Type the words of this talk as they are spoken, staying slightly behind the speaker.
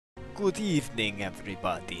Good evening,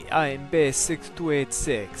 everybody. I'm Base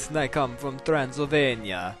 6286, and I come from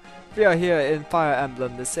Transylvania. We are here in Fire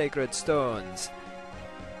Emblem, the Sacred Stones.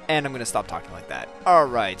 And I'm gonna stop talking like that.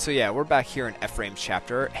 Alright, so yeah, we're back here in Ephraim's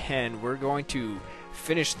chapter, and we're going to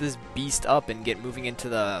finish this beast up and get moving into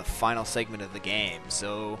the final segment of the game.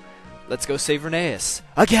 So, let's go save Rheneas.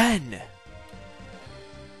 Again!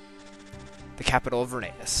 The capital of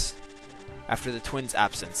Rheneas. After the twins'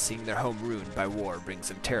 absence, seeing their home ruined by war brings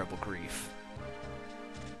them terrible grief.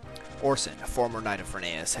 Orson, a former knight of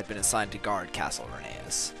Rheneas, had been assigned to guard Castle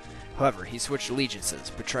Rheneas. However, he switched allegiances,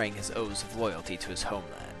 betraying his oaths of loyalty to his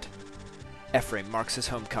homeland. Ephraim marks his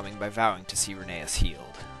homecoming by vowing to see Rheneas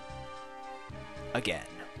healed. Again.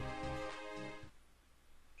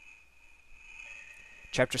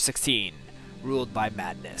 Chapter 16, Ruled by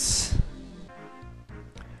Madness.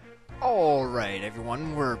 Alright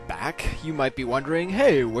everyone, we're back. You might be wondering,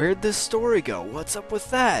 hey, where'd this story go? What's up with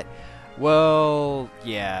that? Well,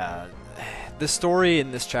 yeah, the story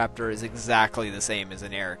in this chapter is exactly the same as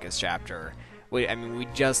in Erica's chapter. We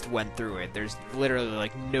just went through it. There's literally,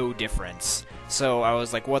 like, no difference. So I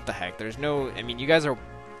was like, what the heck? There's no, you guys are,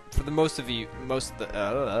 for the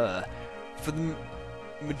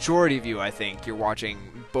majority of you, I think, you're watching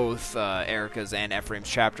both Erica's and Ephraim's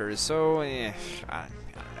chapters, so, I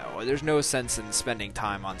don't know. There's no sense in spending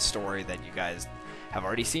time on story that you guys have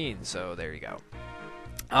already seen, so there you go.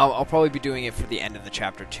 I'll probably be doing it for the end of the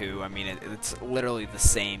chapter too. It's literally the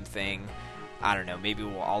same thing. I don't know, maybe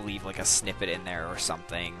I'll leave like a snippet in there or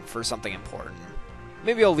something, for something important.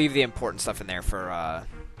 Maybe I'll leave the important stuff in there for,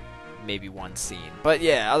 maybe one scene. But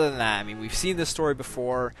yeah, other than that, we've seen this story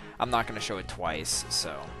before. I'm not going to show it twice,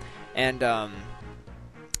 so. And,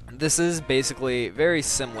 this is basically very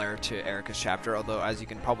similar to Erica's chapter, although as you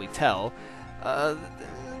can probably tell,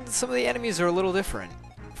 some of the enemies are a little different.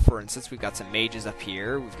 For instance, we've got some mages up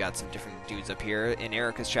here, we've got some different dudes up here. In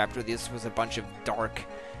Erica's chapter, this was a bunch of dark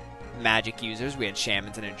magic users. We had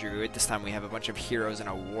shamans and a druid. This time we have a bunch of heroes and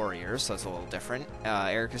a warrior, so that's a little different.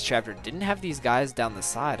 Erica's chapter didn't have these guys down the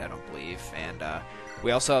side, I don't believe. And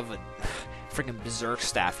we also have a freaking berserk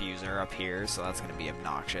staff user up here, so that's going to be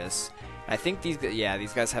obnoxious. I think these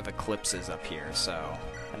guys have eclipses up here, so,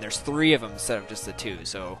 and there's 3 of them instead of just the 2,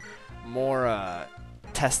 so more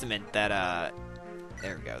testament that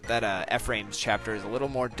there we go, that Ephraim's chapter is a little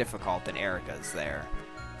more difficult than Erica's there.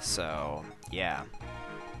 So yeah,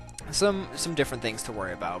 some different things to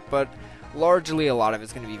worry about, but largely a lot of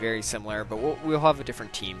it's going to be very similar. But we'll have a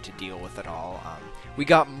different team to deal with it all. We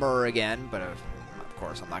got Myrrh again, but of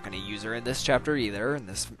course I'm not going to use her in this chapter either. In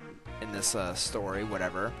this story,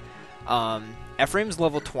 whatever. Ephraim's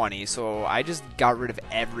level 20, so I just got rid of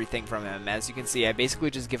everything from him. As you can see, I basically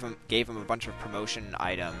just gave him a bunch of promotion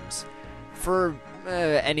items for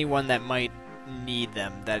anyone that might need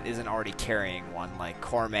them that isn't already carrying one, like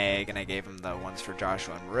Cormag, and I gave him the ones for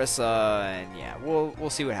Joshua and Marissa, and yeah, we'll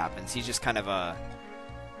see what happens. He's just kind of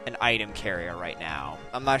an item carrier right now.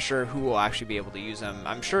 I'm not sure who will actually be able to use him.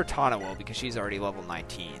 I'm sure Tana will, because she's already level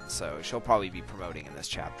 19, so she'll probably be promoting in this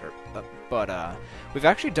chapter. But we've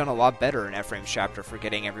actually done a lot better in Ephraim's chapter for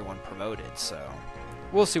getting everyone promoted, so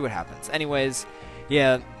we'll see what happens. Anyways,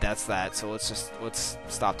 yeah, that's that. So let's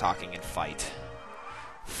stop talking and fight.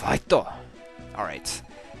 Fight-o! Alright,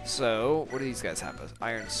 so what do these guys have? An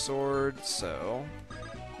iron sword, so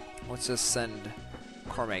let's just send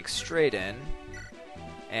Cormag straight in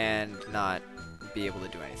and not be able to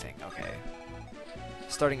do anything. Okay.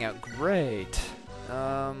 Starting out great.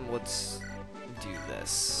 Let's do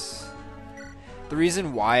this. The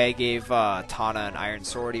reason why I gave Tana an iron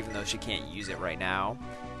sword, even though she can't use it right now,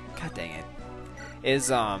 god dang it, is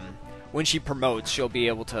when she promotes, she'll be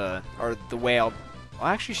able to, or the way well,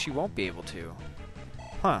 actually she won't be able to.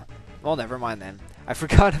 Huh. Well, never mind then. I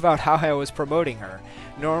forgot about how I was promoting her.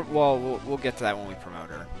 Well, we'll get to that when we promote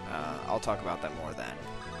her. I'll talk about that more then.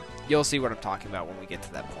 You'll see what I'm talking about when we get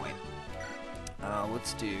to that point.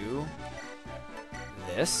 Let's do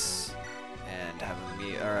this, and have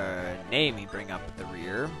Naomi bring up the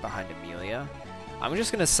rear behind Amelia. I'm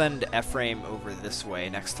just gonna send Ephraim over this way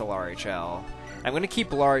next to Larhl. I'm gonna keep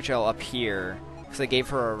Larhl up here because I gave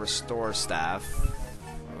her a restore staff.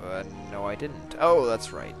 No, I didn't. Oh,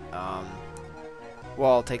 that's right.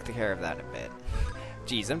 Well, I'll take care of that in a bit.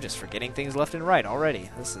 Jeez, I'm just forgetting things left and right already.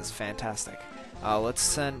 This is fantastic. Let's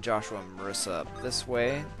send Joshua and Marissa up this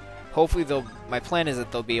way. Hopefully my plan is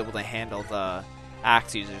that they'll be able to handle the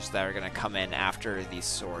axe users that are going to come in after these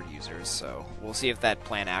sword users, so we'll see if that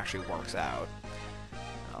plan actually works out.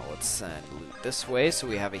 Let's send Luke this way, so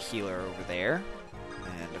we have a healer over there.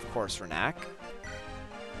 And, of course, Renak.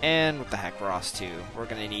 And what the heck, Ross too. We're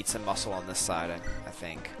going to need some muscle on this side, I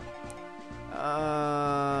think.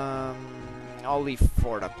 I'll leave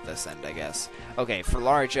Ford up this end, I guess. Okay, for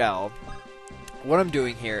Large L, what I'm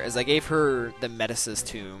doing here is I gave her the Metis's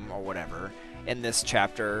tomb or whatever in this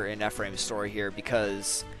chapter in Ephraim's story here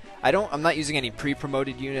because I'm not using any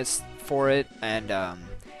pre-promoted units for it, and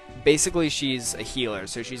basically she's a healer,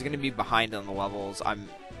 so she's going to be behind on the levels. I'm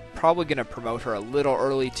probably going to promote her a little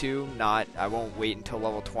early too. I won't wait until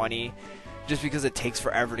level 20. Just because it takes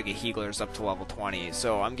forever to get healers up to level 20.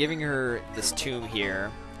 So I'm giving her this tomb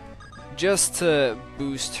here just to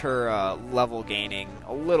boost her level gaining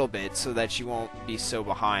a little bit so that she won't be so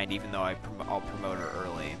behind, even though I'll promote her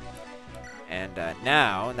early. And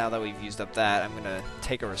now that we've used up that, I'm going to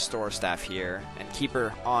take a restore staff here and keep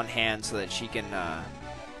her on hand so that she can,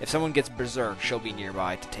 if someone gets berserk, she'll be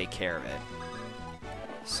nearby to take care of it.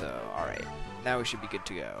 So, alright, now we should be good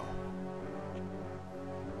to go.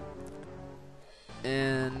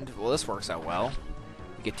 And, well, this works out well.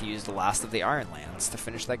 We get to use the last of the Iron Lands to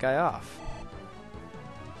finish that guy off.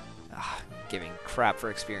 Giving crap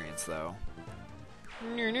for experience, though.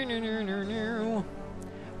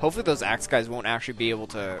 Hopefully those axe guys won't actually be able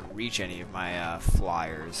to reach any of my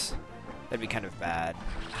flyers. That'd be kind of bad.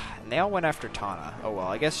 And they all went after Tana. Oh well,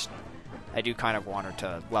 I guess I do kind of want her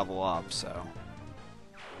to level up, so...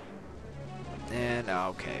 And,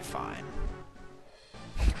 okay, fine.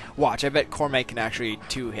 Watch, I bet Cormac can actually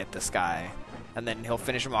two-hit this guy, and then he'll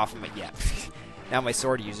finish him off. Yeah. Now my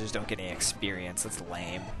sword users don't get any experience. That's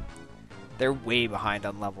lame. They're way behind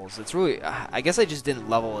on levels. It's really... I guess I just didn't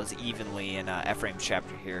level as evenly in Ephraim's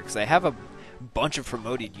chapter here, because I have a bunch of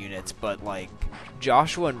promoted units, but, like,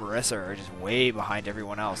 Joshua and Marissa are just way behind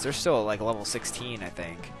everyone else. They're still at, like, level 16, I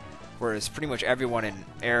think. Whereas pretty much everyone in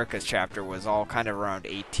Erica's chapter was all kind of around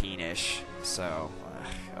 18-ish. So,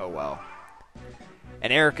 oh well.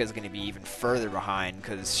 And Erica's going to be even further behind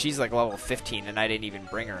because she's like level 15 and I didn't even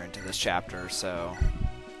bring her into this chapter, so...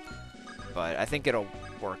 But I think it'll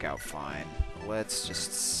work out fine. Let's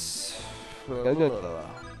just... I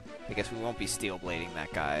guess we won't be steel blading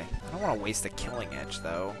that guy. I don't want to waste a killing edge,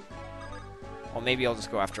 though. Well, maybe I'll just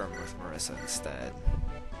go after him with Marissa instead.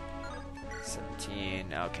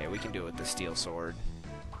 17. Okay, we can do it with the steel sword.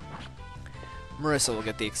 Marissa will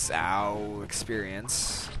get the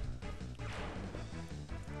experience.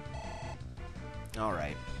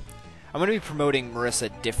 Alright. I'm going to be promoting Marissa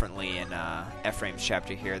differently in Ephraim's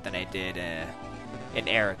chapter here than I did in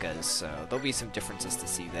Erica's, so there'll be some differences to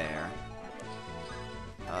see there.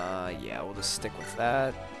 Yeah, we'll just stick with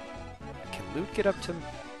that. Can Loot get up to...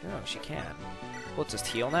 No, she can. We'll just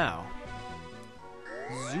heal now.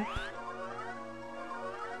 Zoop.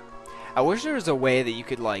 I wish there was a way that you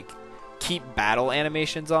could, like, keep battle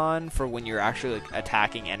animations on for when you're actually like,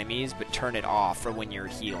 attacking enemies, but turn it off for when you're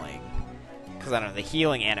healing. Because, I don't know, the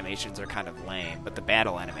healing animations are kind of lame, but the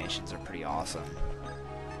battle animations are pretty awesome.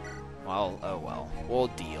 Well, oh well. We'll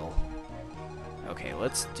deal. Okay,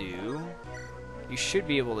 let's do... You should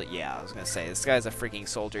be able to... Yeah, I was going to say, this guy's a freaking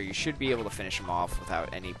soldier. You should be able to finish him off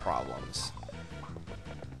without any problems.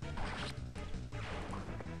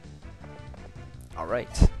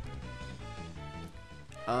 Alright.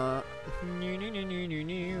 I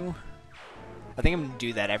think I'm going to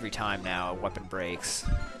do that every time now a weapon breaks.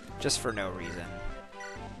 Just for no reason.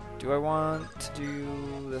 Do I want to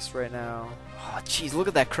do this right now? Oh, jeez, look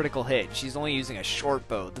at that critical hit. She's only using a short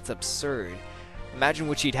bow. That's absurd. Imagine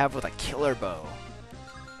what she'd have with a killer bow.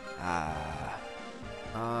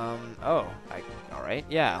 Alright,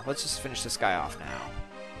 yeah, let's just finish this guy off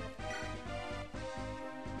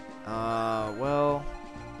now. Well...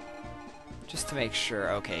 Just to make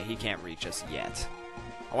sure, okay, he can't reach us yet.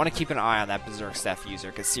 I want to keep an eye on that Berserk staff user,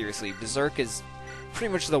 because seriously, Berserk is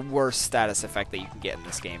pretty much the worst status effect that you can get in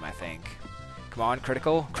this game, I think. Come on,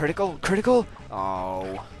 critical, critical, critical!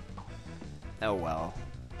 Oh. Oh well.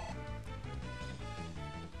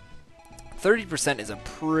 30% is a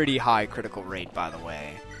pretty high critical rate, by the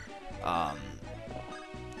way.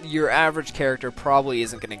 Your average character probably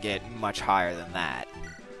isn't going to get much higher than that.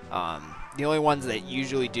 The only ones that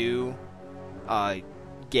usually do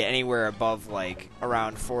get anywhere above, like,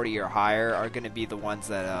 around 40 or higher are going to be the ones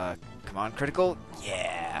that, come on, critical?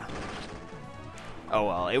 Yeah. Oh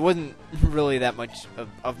well, it wasn't really that much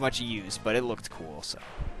of much use, but it looked cool, so.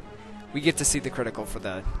 We get to see the critical for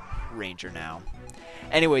the Ranger now.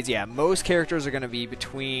 Anyways, yeah, most characters are going to be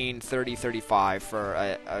between 30-35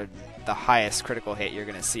 for the highest critical hit you're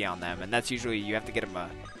going to see on them, and that's usually, you have to get them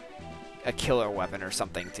a killer weapon or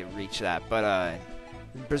something to reach that, but,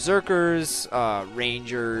 Berserkers,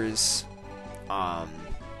 Rangers,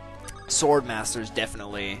 Swordmasters,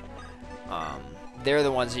 definitely. They're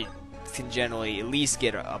the ones you can generally at least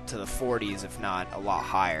get up to the 40s, if not a lot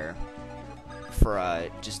higher. for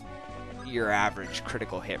just your average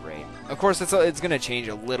critical hit rate. Of course, it's going to change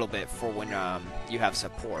a little bit for when you have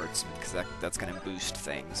supports, because that's going to boost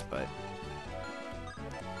things, but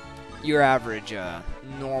your average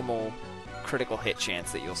normal critical hit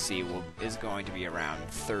chance that you'll see is going to be around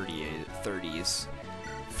 30s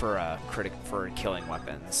for for killing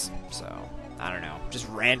weapons. So I don't know, just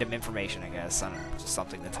random information, I guess. I don't know, just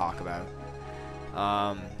something to talk about.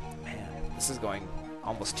 Man, this is going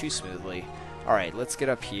almost too smoothly. All right, let's get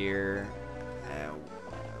up here.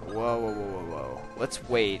 Whoa. Let's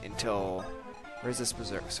wait until... Where's this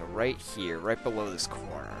berserk? So right here, right below this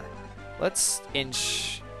corner. Let's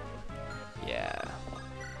inch... Yeah.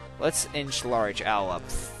 Let's inch Large Owl up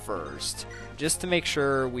first, just to make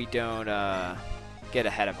sure we don't get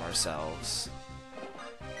ahead of ourselves.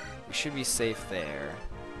 We should be safe there.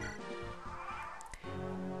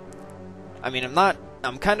 I mean,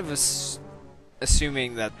 I'm kind of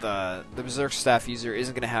assuming that the Berserk Staff user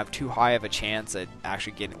isn't going to have too high of a chance at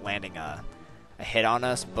actually landing a hit on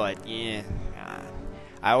us, but yeah,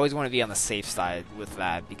 I always want to be on the safe side with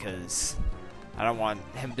that, because I don't want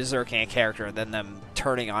him berserking a character and then them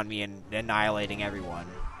turning on me and annihilating everyone.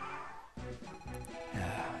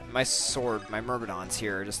 My sword, my Myrmidons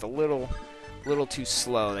here are just a little too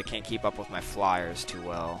slow. They can't keep up with my flyers too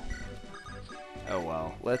well. Oh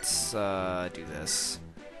well, let's do this.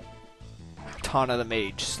 Tana the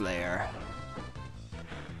Mage Slayer.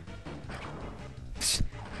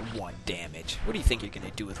 1 damage. What do you think you're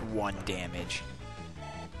gonna do with 1 damage?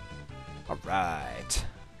 Alright.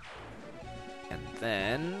 And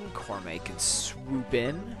then Cormac can swoop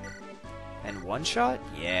in and one-shot?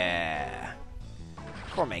 Yeah.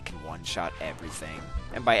 Cormac can one-shot everything.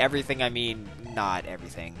 And by everything, I mean not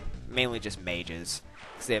everything. Mainly just mages,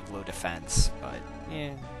 because they have low defense, but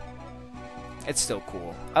yeah. It's still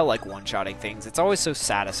cool. I like one-shotting things. It's always so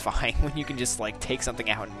satisfying when you can just, like, take something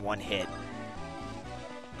out in 1 hit.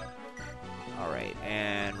 Alright,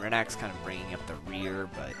 and Renak's kind of bringing up the rear,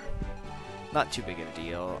 but not too big of a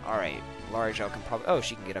deal. Alright, Large Owl can probably... Oh,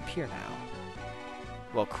 she can get up here now.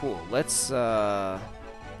 Well, cool. Let's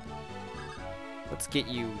get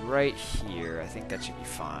you right here. I think that should be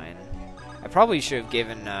fine. I probably should have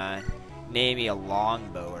given Naomi a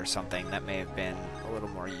longbow or something. That may have been a little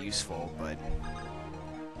more useful, but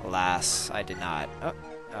alas, I did not.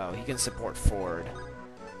 Oh, he can support Ford.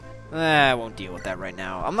 I won't deal with that right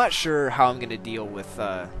now. I'm not sure how I'm going to deal with...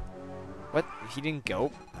 What? He didn't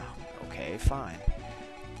go? Oh, okay, fine.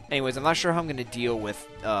 Anyways, I'm not sure how I'm going to deal with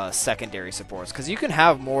secondary supports, because you can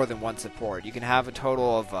have more than 1 support. You can have a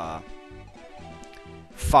total of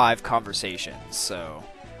 5 conversations, so...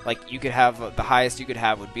 Like, you could have, the highest you could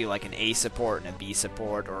have would be like an A support and a B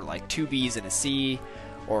support, or like 2 Bs and a C,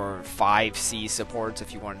 or 5 C supports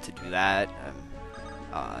if you wanted to do that.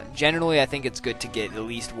 Generally, I think it's good to get at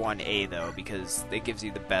least 1 A, though, because it gives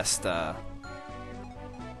you the best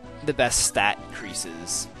stat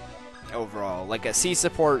increases overall. Like a C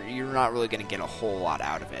support, you're not really going to get a whole lot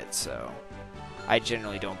out of it, so I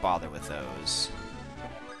generally don't bother with those.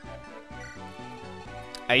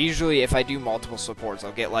 I usually, if I do multiple supports,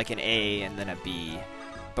 I'll get like an A and then a B,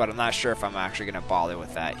 but I'm not sure if I'm actually going to bother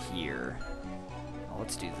with that here. Well,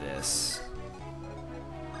 let's do this.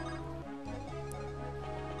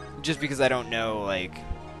 Just because I don't know, like,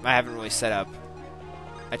 I haven't really set up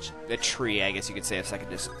a tree, I guess you could say, of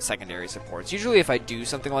secondary supports. Usually if I do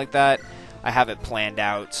something like that, I have it planned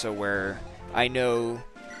out, so where I know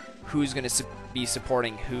who's going to be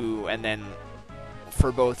supporting who, and then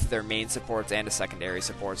for both their main supports and a secondary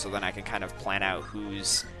support, so then I can kind of plan out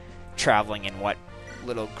who's traveling in what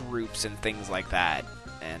little groups and things like that.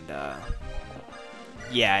 And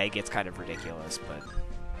yeah, it gets kind of ridiculous, but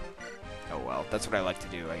oh well, that's what I like to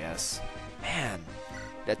do, I guess. Man,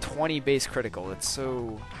 that 20 base critical, it's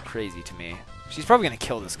so crazy to me. She's probably gonna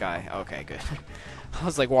kill this guy. Okay, good. I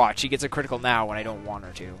was like, watch, she gets a critical now when I don't want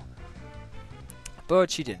her to. But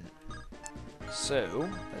she didn't. So,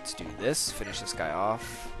 let's do this. Finish this guy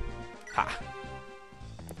off. Ha!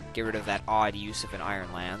 Get rid of that odd use of an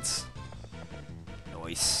Iron Lance.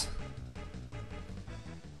 Nice.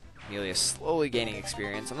 Amelia's slowly gaining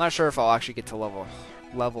experience. I'm not sure if I'll actually get to level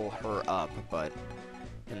her up, but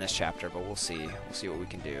in this chapter, but we'll see. We'll see what we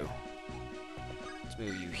can do. Let's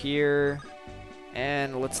move you here.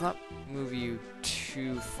 And let's not move you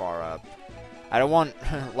too far up. I don't want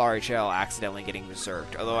Larichel accidentally getting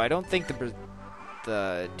berserked, although I don't think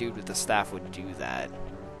the dude with the staff would do that,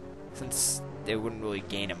 since it wouldn't really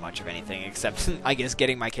gain him much of anything, except, I guess,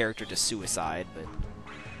 getting my character to suicide, but...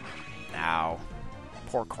 Ow.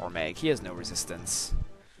 Poor Cormac, he has no resistance.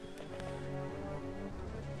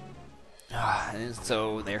 And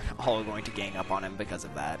so they're all going to gang up on him because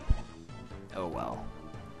of that. Oh well.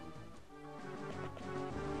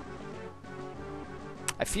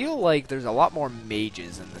 I feel like there's a lot more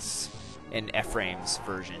mages in Ephraim's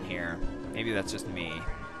version here. Maybe that's just me.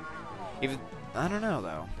 Even I don't know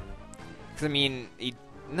though. 'Cause I mean,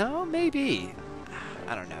 no, maybe.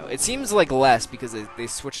 I don't know. It seems like less because they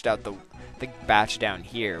switched out the batch down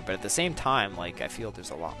here, but at the same time, like I feel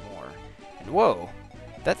there's a lot more. And whoa,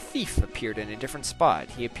 that thief appeared in a different spot.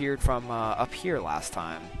 He appeared from up here last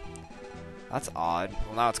time. That's odd.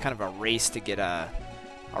 Well, now it's kind of a race to get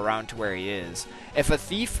around to where he is. If a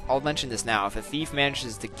thief, I'll mention this now, if a thief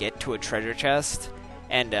manages to get to a treasure chest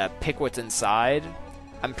and pick what's inside,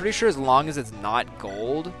 I'm pretty sure as long as it's not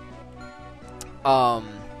gold,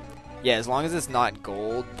 yeah, as long as it's not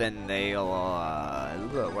gold, then they'll,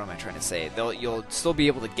 what am I trying to say? You'll still be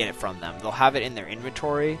able to get it from them. They'll have it in their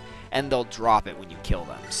inventory, and they'll drop it when you kill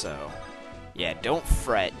them, so... Yeah, don't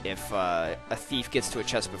fret if a thief gets to a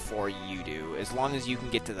chest before you do. As long as you can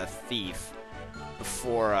get to the thief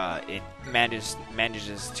before it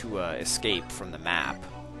manages to escape from the map,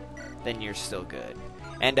 then you're still good.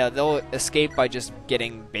 And they'll escape by just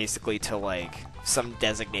getting basically to, like, some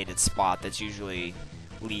designated spot that's usually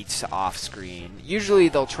leads to off-screen. Usually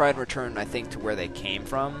they'll try and return, I think, to where they came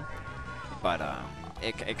from, but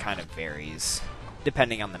it kind of varies,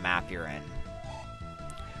 depending on the map you're in.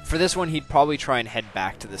 For this one, he'd probably try and head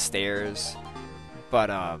back to the stairs, but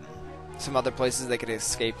some other places they could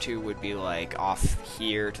escape to would be like off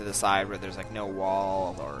here to the side where there's like no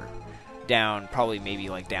wall, or down, probably maybe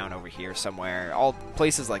like down over here somewhere. All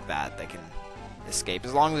places like that they can escape,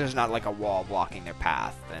 as long as there's not like a wall blocking their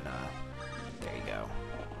path, then there you go.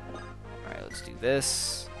 Alright, let's do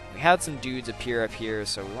this. We had some dudes appear up here,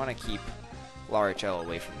 so we want to keep Larachel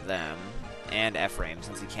away from them, and Ephraim,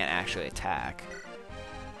 since he can't actually attack.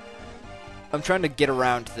 I'm trying to get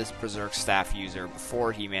around to this Berserk Staff user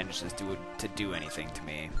before he manages to do anything to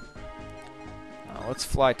me. Let's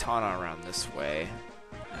fly Tana around this way.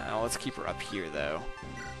 Let's keep her up here, though.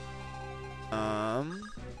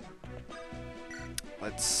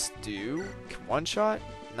 Let's do one shot?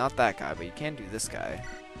 Not that guy, but you can do this guy.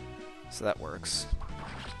 So that works.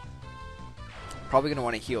 Probably going to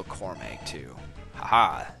want to heal Cormac, too.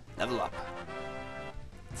 Haha, level up.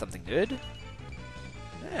 Something good?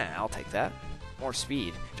 Yeah, I'll take that. More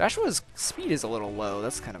speed. Joshua's speed is a little low.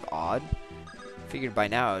 That's kind of odd. Figured by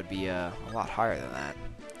now it would be a lot higher than that.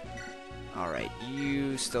 Alright,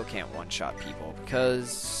 you still can't one-shot people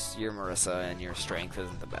because you're Marissa and your strength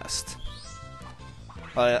isn't the best.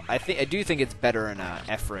 But I do think it's better in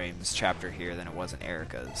Ephraim's chapter here than it was in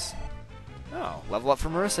Erica's. Oh, level up for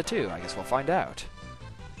Marissa too. I guess we'll find out.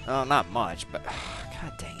 Oh, not much, but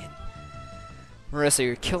god dang it. Marissa,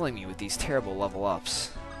 you're killing me with these terrible level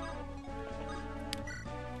ups.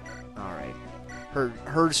 Alright.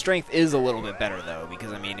 Her strength is a little bit better, though,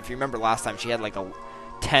 because, I mean, if you remember last time, she had, like, a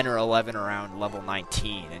 10 or 11 around level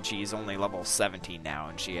 19, and she's only level 17 now,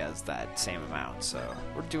 and she has that same amount, so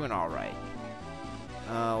we're doing alright.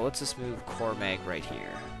 Let's just move Cormac right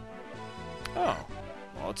here. Oh,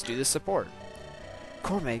 well, let's do this support.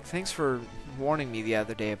 Cormac, thanks for warning me the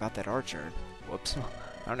other day about that archer. Whoops.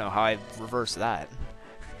 I don't know how I reversed that.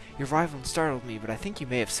 Your rival startled me, but I think you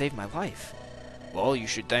may have saved my life. Well, you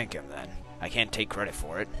should thank him, then. I can't take credit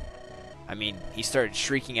for it. I mean, he started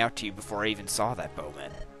shrieking out to you before I even saw that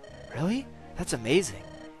bowman. Really? That's amazing.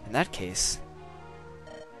 In that case,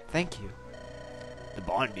 thank you. The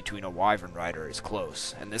bond between a wyvern rider is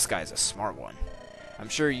close, and this guy's a smart one. I'm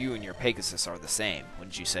sure you and your Pegasus are the same,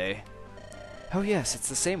 wouldn't you say? Oh yes, it's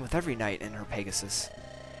the same with every knight and her Pegasus.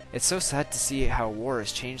 It's so sad to see how war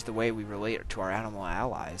has changed the way we relate to our animal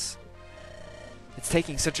allies. It's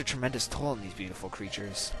taking such a tremendous toll on these beautiful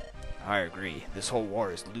creatures. I agree. This whole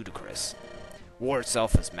war is ludicrous. War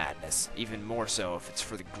itself is madness, even more so if it's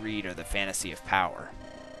for the greed or the fantasy of power.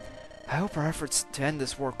 I hope our efforts to end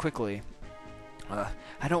this war quickly.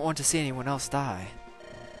 I don't want to see anyone else die.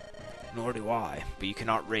 Nor do I, but you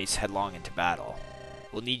cannot race headlong into battle.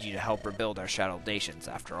 We'll need you to help rebuild our shadowed nations,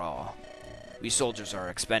 after all. We soldiers are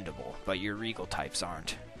expendable, but your regal types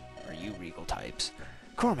aren't. Or you regal types.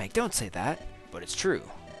 Cormac, don't say that. But it's true.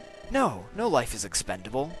 No life is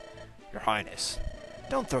expendable. Your Highness.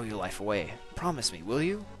 Don't throw your life away. Promise me, will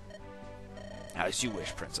you? As you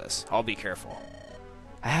wish, Princess. I'll be careful.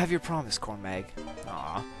 I have your promise, Cormac.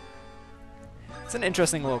 Aw. It's an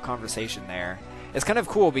interesting little conversation there. It's kind of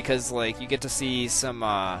cool because, like, you get to see some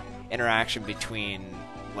interaction between,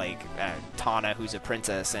 like, Tana, who's a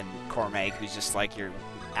princess, and Cormac, who's just like your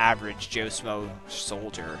average Joe Smo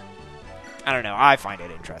soldier. I don't know. I find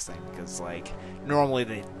it interesting because, like, normally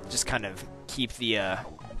they just kind of keep the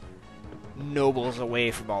nobles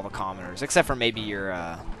away from all the commoners, except for maybe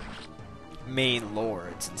your main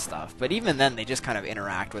lords and stuff. But even then, they just kind of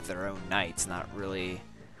interact with their own knights, not really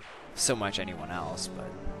so much anyone else.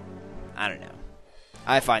 But I don't know.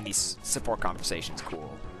 I find these support conversations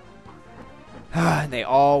cool. And they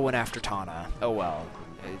all went after Tana. Oh well.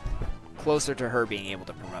 Closer to her being able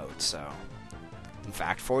to promote, so... In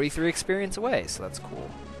fact, 43 experience away, so that's cool.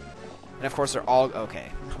 And of course they're all... Okay,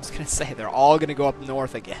 I was going to say, they're all going to go up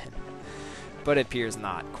north again. But it appears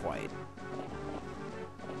not quite.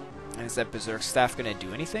 And is that Berserk Staff going to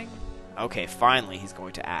do anything? Okay, finally he's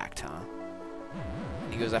going to act, huh?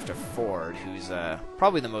 He goes after Ford, who's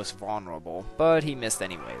probably the most vulnerable, but he missed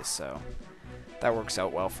anyways, so that works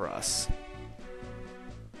out well for us.